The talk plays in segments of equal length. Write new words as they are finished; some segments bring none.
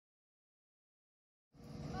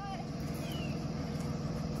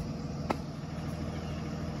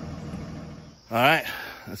All right,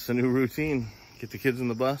 that's the new routine. Get the kids in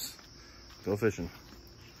the bus, go fishing.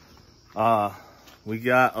 We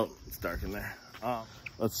got, oh, it's dark in there.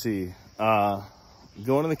 Let's see, going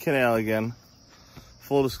to the canal again.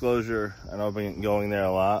 Full disclosure, I know I've been going there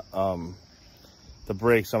a lot. The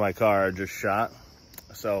brakes on my car are just shot,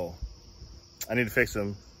 so I need to fix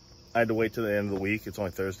them. I had to wait till the end of the week. It's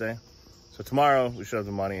only Thursday. So tomorrow we should have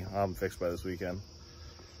the money. I'll have them fixed by this weekend.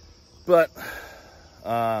 But,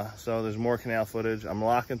 so there's more canal footage. I'm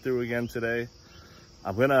locking through again today.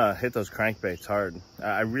 I'm gonna hit those crankbaits hard.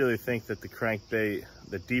 I really think that the crankbait,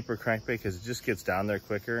 the deeper crankbait, because it just gets down there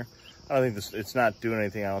quicker. I don't think this, it's not doing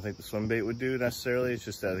anything I don't think the swim bait would do necessarily. It's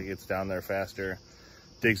just that it gets down there faster,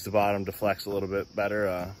 digs the bottom, deflects a little bit better.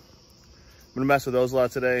 I'm gonna mess with those a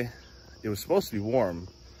lot today. It was supposed to be warm.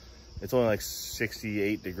 It's only like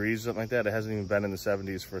 68 degrees, something like that. It hasn't even been in the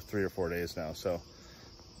 70s for 3 or 4 days now. So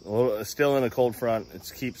still in a cold front.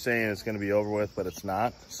 It keeps saying it's going to be over with, but it's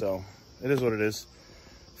not. So it is what it is.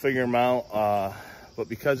 Figure them out. But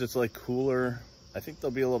because it's like cooler, I think they'll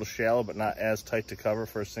be a little shallow, but not as tight to cover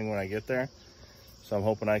first thing when I get there. So I'm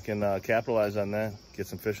hoping I can capitalize on that, get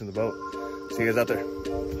some fish in the boat. See you guys out there.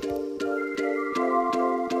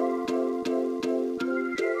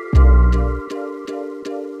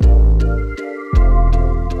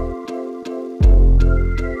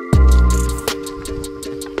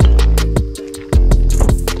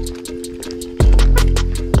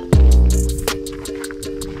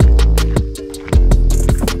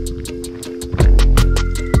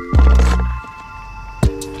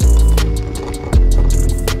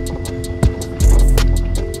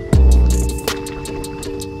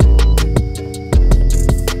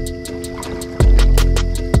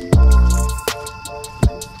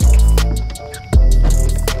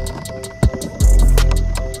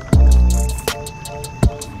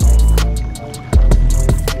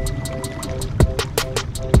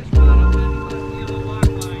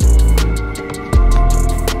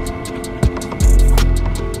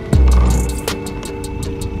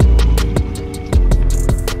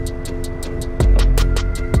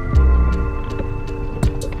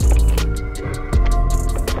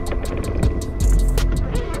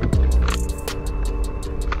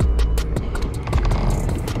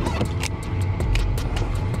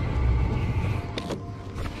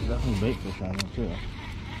 Bait fish on there too.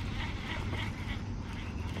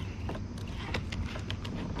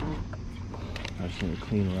 I just need a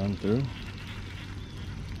clean run through.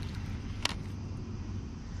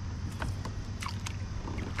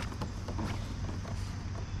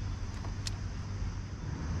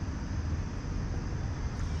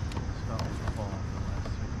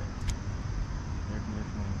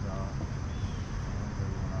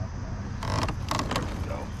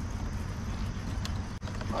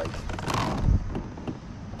 Pike.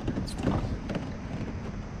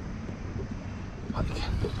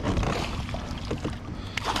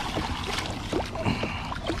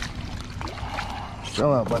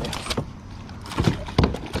 Chill out, buddy.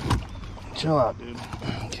 Chill out, dude.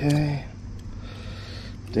 Okay.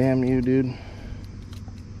 Damn you, dude.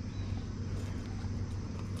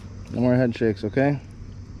 No more head shakes, okay?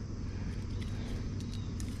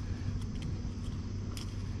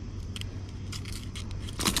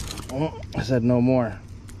 Oh, I said no more.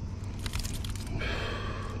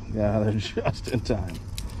 Yeah, they're just in time.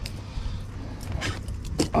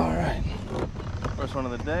 All right. First one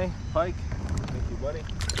of the day, Pike. Thank you, buddy.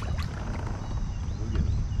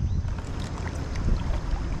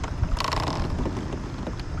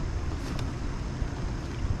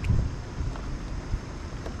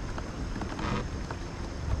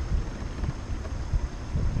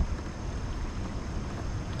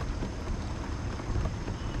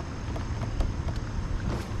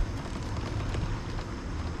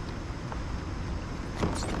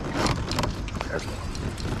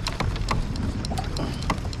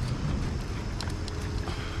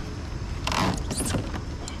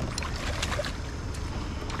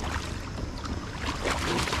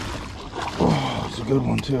 Oh, it's a good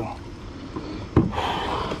one too.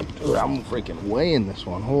 Dude, I'm freaking weighing this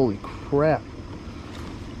one. Holy crap.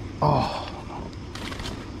 Oh.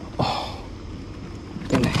 Oh.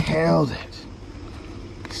 Inhaled it.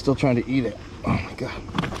 Still trying to eat it. Oh my God.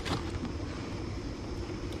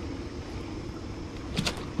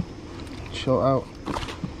 Chill out.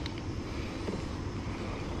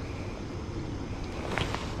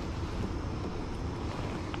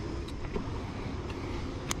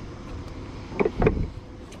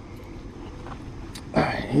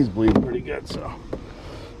 Alright, he's bleeding pretty good, so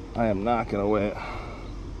I am not gonna weigh it.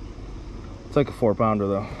 It's like a 4-pounder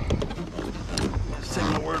though. Just take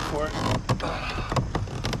my word for it.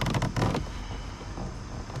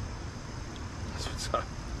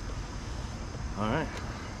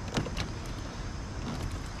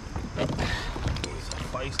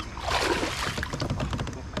 feisty.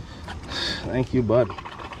 Thank you, bud.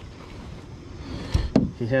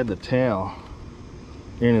 He had the tail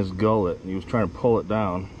in his gullet and he was trying to pull it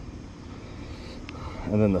down.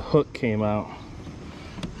 And then the hook came out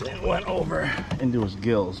and went over into his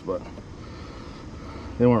gills, but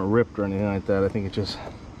they weren't ripped or anything like that. I think it just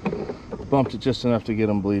bumped it just enough to get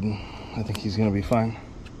him bleeding. I think he's gonna be fine.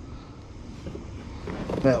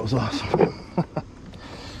 That was awesome.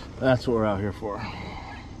 That's what we're out here for.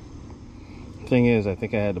 Thing is, I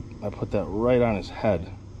think I put that right on his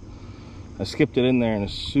head. I skipped it in there, and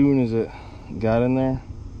as soon as it got in there,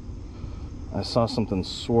 I saw something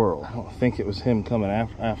swirl. I don't think it was him coming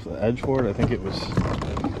after the edge for it. I think it was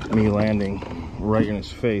me landing right in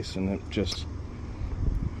his face and it just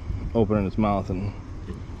opening his mouth and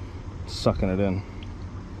sucking it in.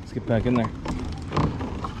 Let's get back in there.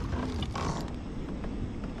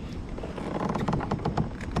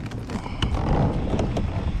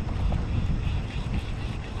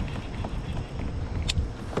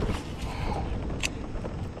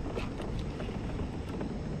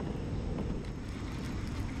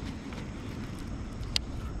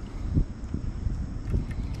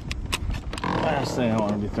 Last thing I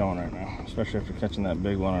want to be throwing right now, especially after catching that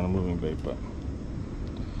big one on a moving bait, but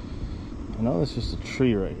I know this is a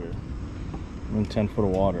tree right here. I'm in 10 foot of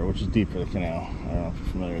water, which is deep for the canal. I don't know if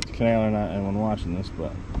you're familiar with the canal or not, anyone watching this,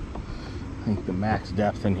 but I think the max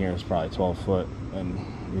depth in here is probably 12 foot, and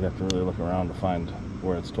you'd have to really look around to find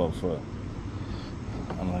where it's 12 foot.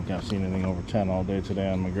 I don't think I've seen anything over 10 all day today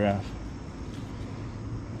on my graph.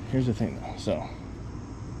 Here's the thing though, so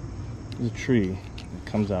there's a tree that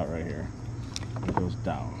comes out right here. It goes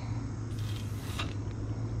down.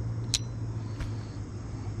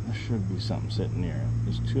 There should be something sitting near it.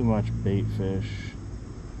 There's too much bait fish.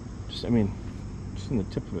 Just, I mean, just in the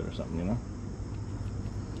tip of it or something, you know?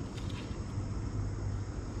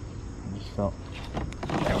 I just felt,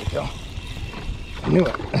 there we go. I knew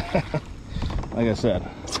it. Like I said,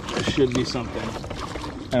 there should be something.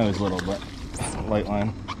 I know it's little, but light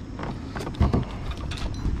line.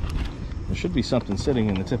 There should be something sitting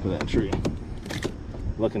in the tip of that tree,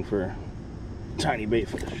 looking for tiny bait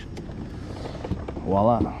fish.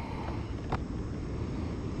 Voila.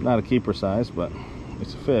 Not a keeper size, but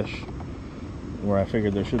it's a fish where I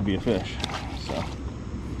figured there should be a fish. So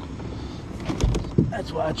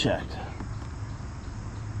that's why I checked.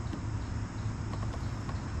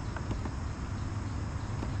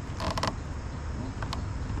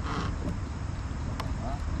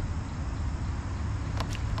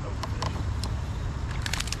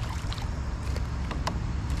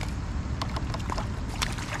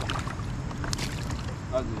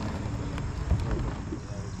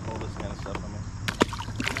 All this kind of stuff on me.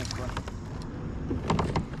 Thanks, bud.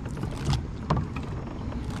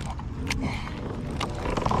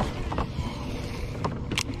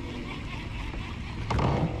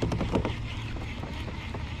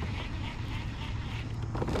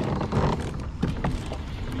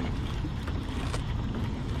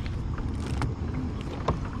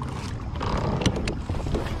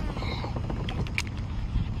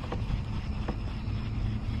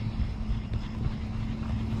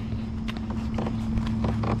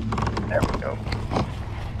 There we go.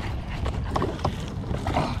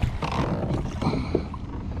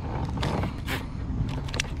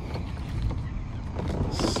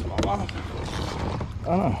 Small.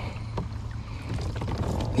 Oh,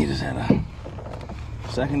 he just had a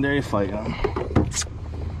secondary fight on him.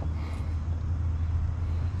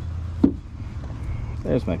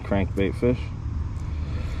 There's my crankbait fish.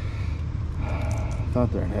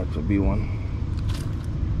 Thought there'd have to be one.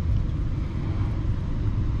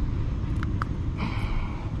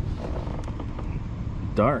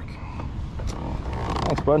 Dark.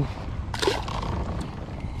 Thanks, bud.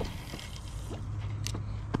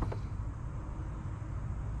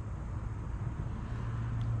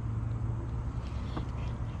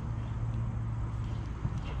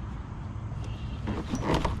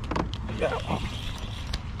 Got one.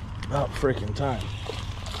 About freaking time.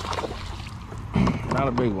 Not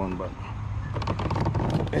a big one, but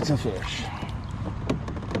it's a fish.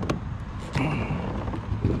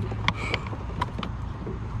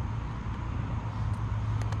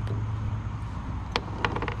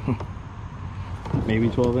 Maybe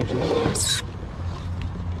 12 inches.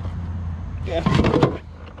 Yeah,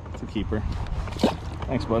 it's a keeper.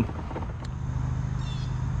 Thanks, bud.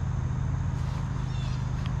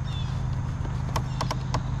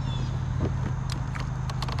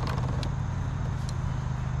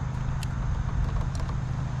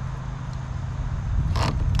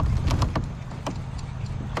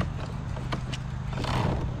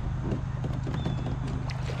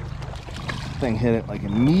 thing hit it like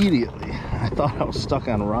immediately. I thought I was stuck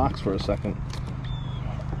on rocks for a second.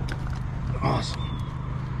 Awesome.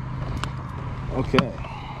 Okay,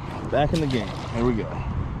 back in the game. Here we go.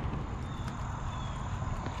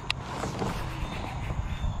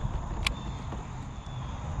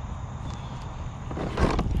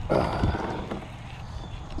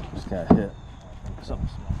 Just got hit. Something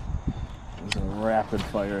small. It was a rapid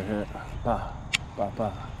fire hit. Bah, bah,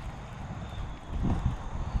 bah.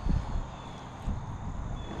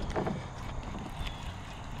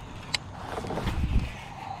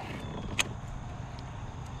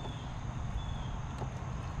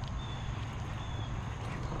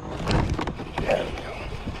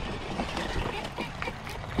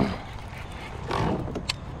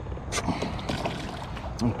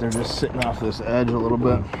 They're just sitting off this edge a little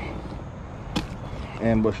bit,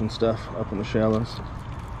 ambushing stuff up in the shallows.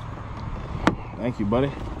 Thank you,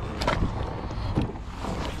 buddy.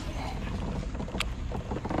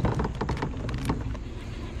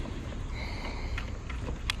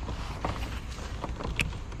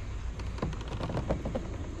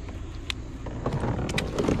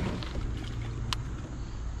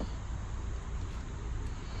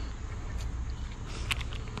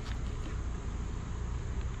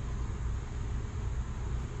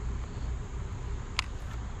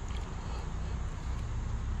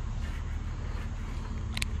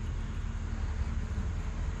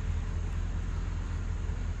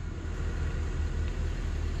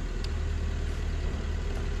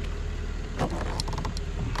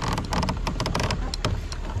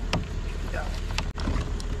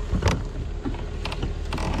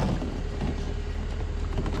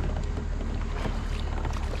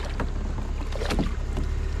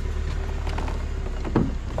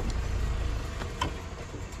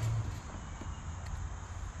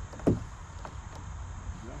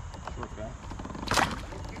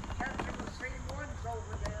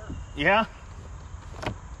 Yeah?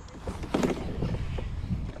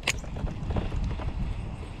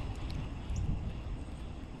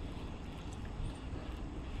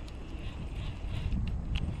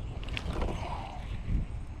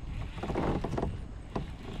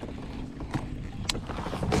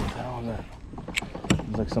 Oh, that. It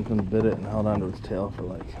was like something bit it and held onto its tail for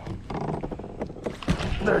like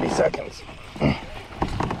 30 seconds.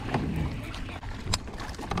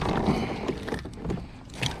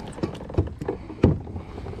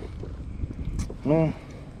 Well,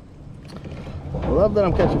 I love that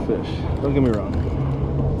I'm catching fish. Don't get me wrong.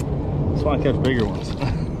 I just want to catch bigger ones.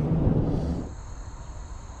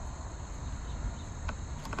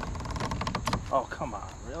 Oh, come on.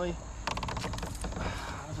 Really?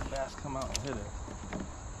 How does a bass come out and hit it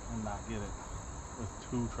and not get it with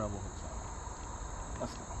 2 treble hooks on it?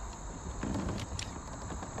 Let's go.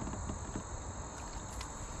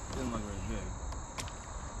 Didn't look very big.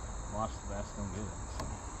 Watch the bass don't get it. So.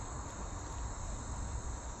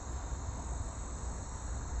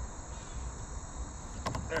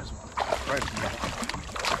 There's one, right from that.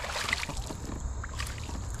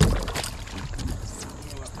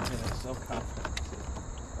 So confident.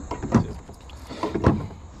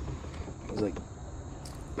 It was like,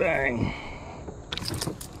 bang.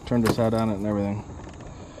 Turned his head on it and everything.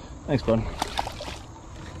 Thanks, bud.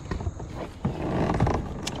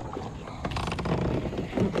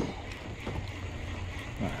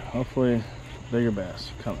 Right, hopefully, bigger bass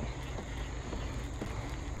are coming.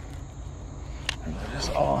 They're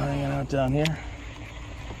just all hanging out down here.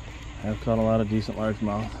 I've caught a lot of decent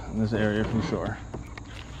largemouth in this area from shore.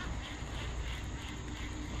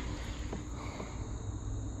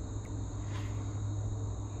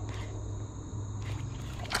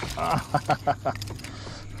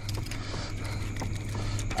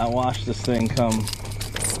 I watched this thing come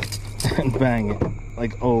and bang it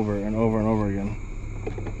like over and over and over again.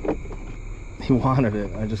 He wanted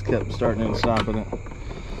it. I just kept starting and stopping it.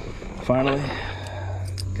 Finally,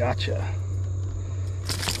 gotcha.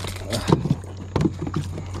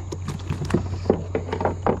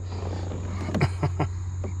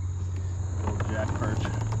 Little jack perch.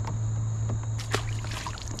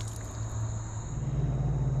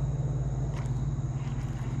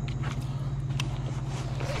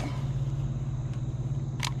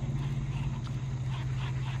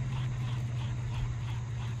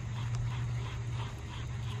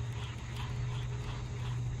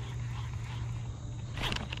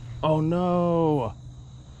 Oh no!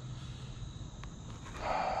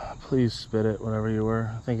 Please spit it, whatever you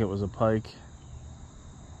were. I think it was a pike.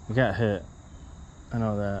 It got hit. I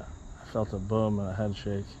know that. I felt a boom and a head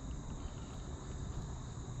shake.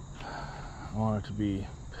 I wanted to be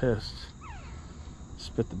pissed.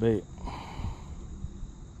 Spit the bait.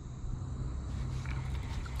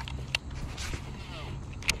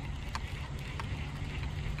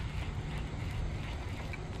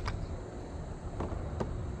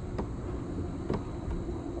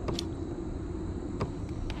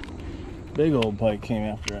 big old pike came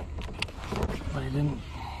after it, but he didn't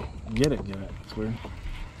get it. It's weird.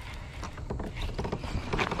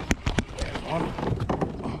 There's one.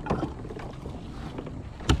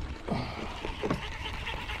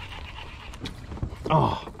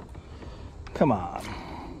 Oh, come on.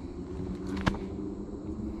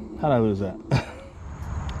 How'd I lose that?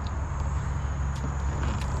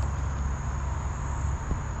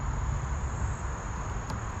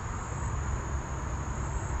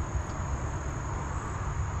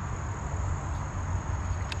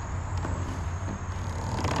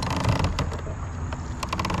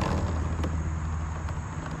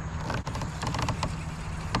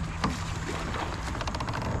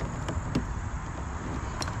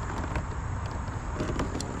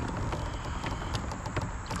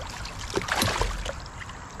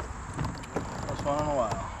 Fun in a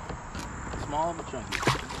while. Small but chunky.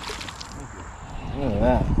 Look at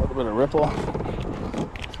that. A little bit of ripple.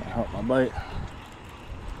 It's gonna help my bite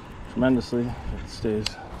tremendously if it stays.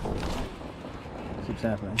 It keeps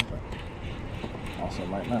happening, but also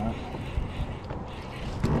might not.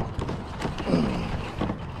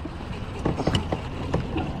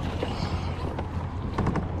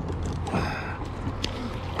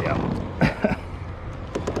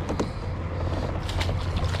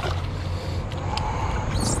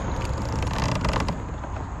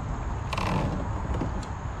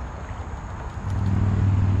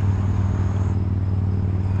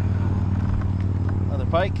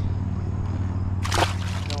 Pike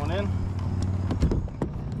going in.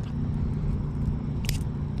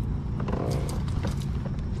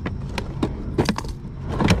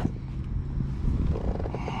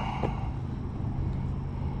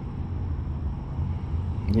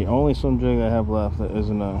 The only swim jig I have left that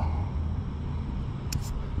isn't a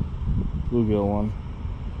bluegill one.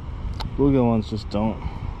 Bluegill ones just don't.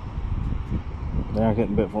 They aren't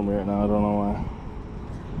getting bit for me right now. I don't know why.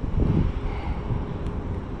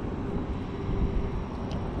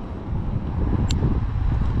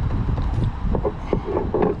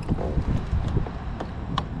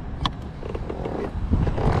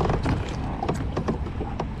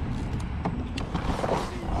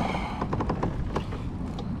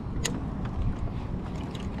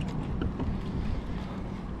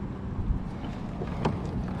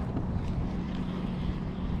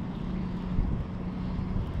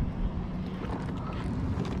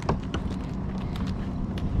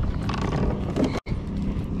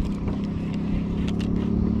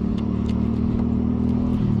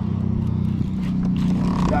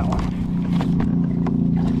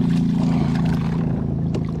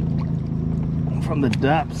 From the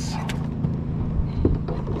depths.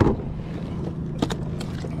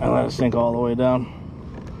 I let it sink all the way down.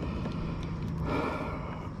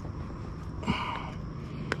 I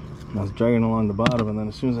was dragging along the bottom, and then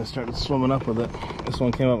as soon as I started swimming up with it, this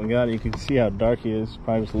one came up and got it. You can see how dark he is.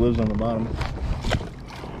 Probably just lives on the bottom.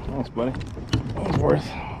 Thanks, buddy. It was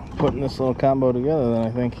worth putting this little combo together then,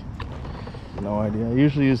 I think. No idea. I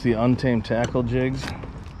usually use the Untamed Tackle jigs,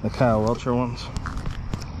 the Kyle Welcher ones.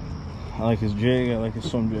 I like his jig, I like his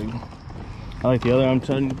swim jig. I like the other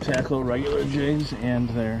Untamed Tackle regular jigs and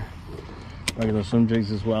their regular swim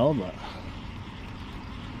jigs as well, but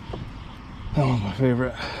that one's my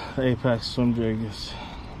favorite. The Apex swim jig is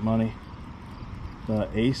money. The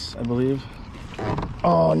Ace, I believe.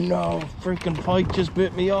 Oh no, freaking pike just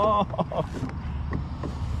bit me off.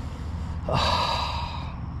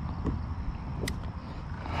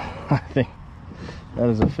 I think that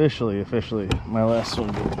is officially my last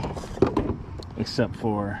swim jig. Except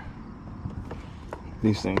for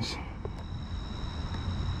these things.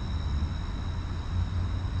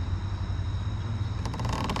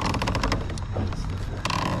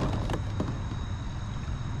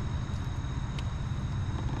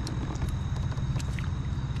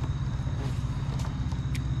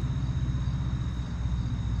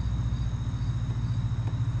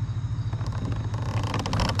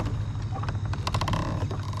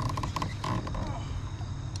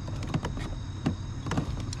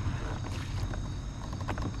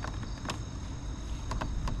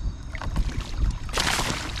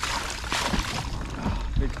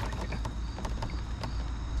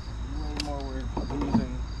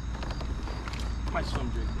 My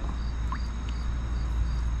swim jig though.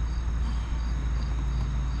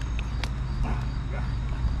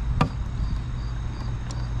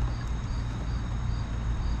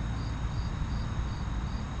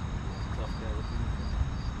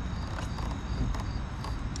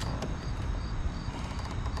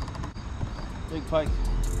 Big pike.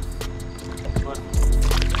 Thanks, bud.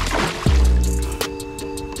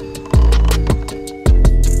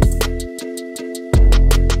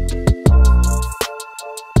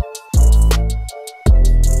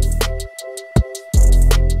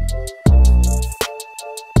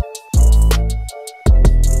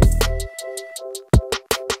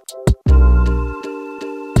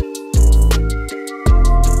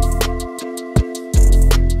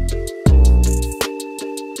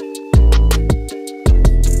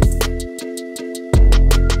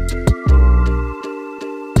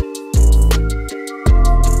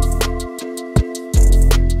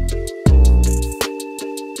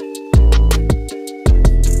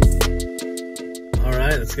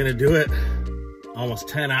 gonna do it. Almost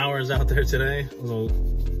 10 hours out there today. It was a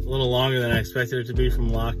little longer than I expected it to be from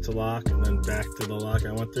lock to lock and then back to the lock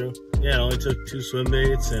I went through. Yeah, it only took 2 swim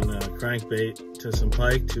baits and a crankbait to some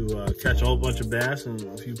pike to catch a whole bunch of bass and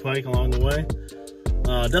a few pike along the way.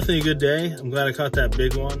 Definitely a good day. I'm glad I caught that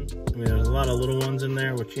big one. I mean, there's a lot of little ones in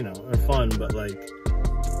there, which, you know, are fun, but like,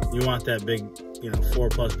 you want that big, you know,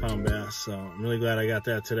 4+ pound bass. So I'm really glad I got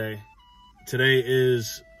that today. Today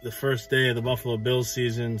is the first day of the Buffalo Bills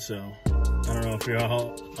season, so I don't know if you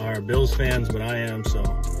all are Bills fans, but I am. So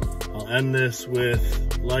I'll end this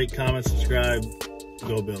with like, comment, subscribe,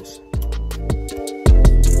 go Bills.